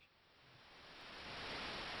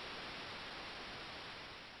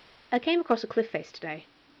I came across a cliff face today.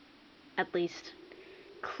 At least,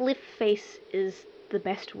 cliff face is the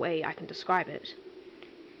best way I can describe it.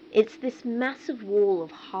 It's this massive wall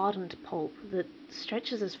of hardened pulp that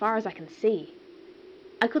stretches as far as I can see.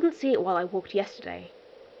 I couldn't see it while I walked yesterday,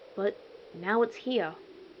 but now it's here,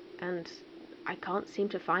 and I can't seem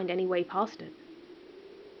to find any way past it.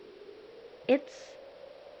 It's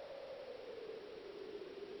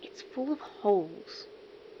it's full of holes.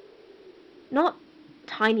 Not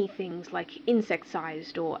tiny things like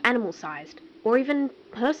insect-sized or animal-sized, or even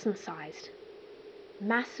person-sized.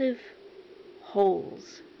 Massive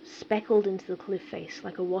holes speckled into the cliff face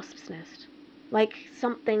like a wasp's nest. Like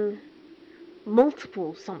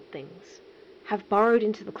multiple somethings, have burrowed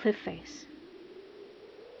into the cliff face.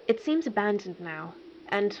 It seems abandoned now,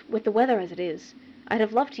 and with the weather as it is, I'd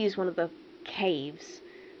have loved to use one of the caves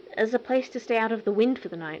as a place to stay out of the wind for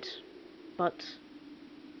the night. But,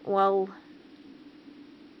 well,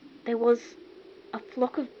 there was a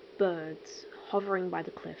flock of birds hovering by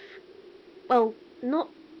the cliff. Well, not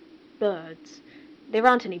birds. There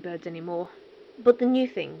aren't any birds anymore. But the new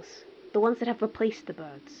things, the ones that have replaced the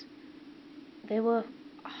birds. There were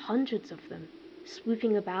hundreds of them,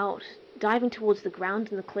 swooping about, diving towards the ground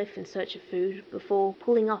and the cliff in search of food, before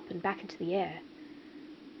pulling up and back into the air.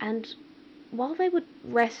 And while they would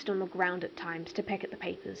rest on the ground at times to peck at the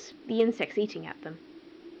papers, the insects eating at them,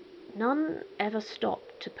 none ever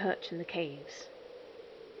stopped to perch in the caves.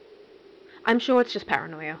 I'm sure it's just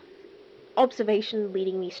paranoia. Observation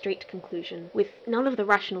leading me straight to conclusion, with none of the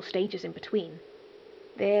rational stages in between.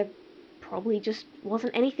 There probably just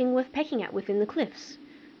wasn't anything worth pecking at within the cliffs.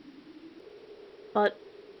 But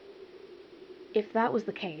if that was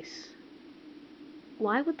the case,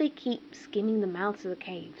 why would they keep skimming the mouths of the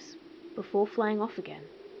caves before flying off again?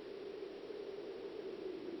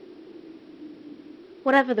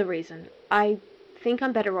 Whatever the reason, I think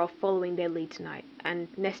I'm better off following their lead tonight and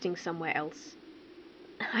nesting somewhere else.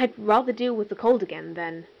 I'd rather deal with the cold again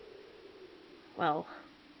than, well,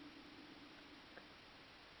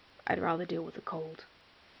 I'd rather deal with the cold.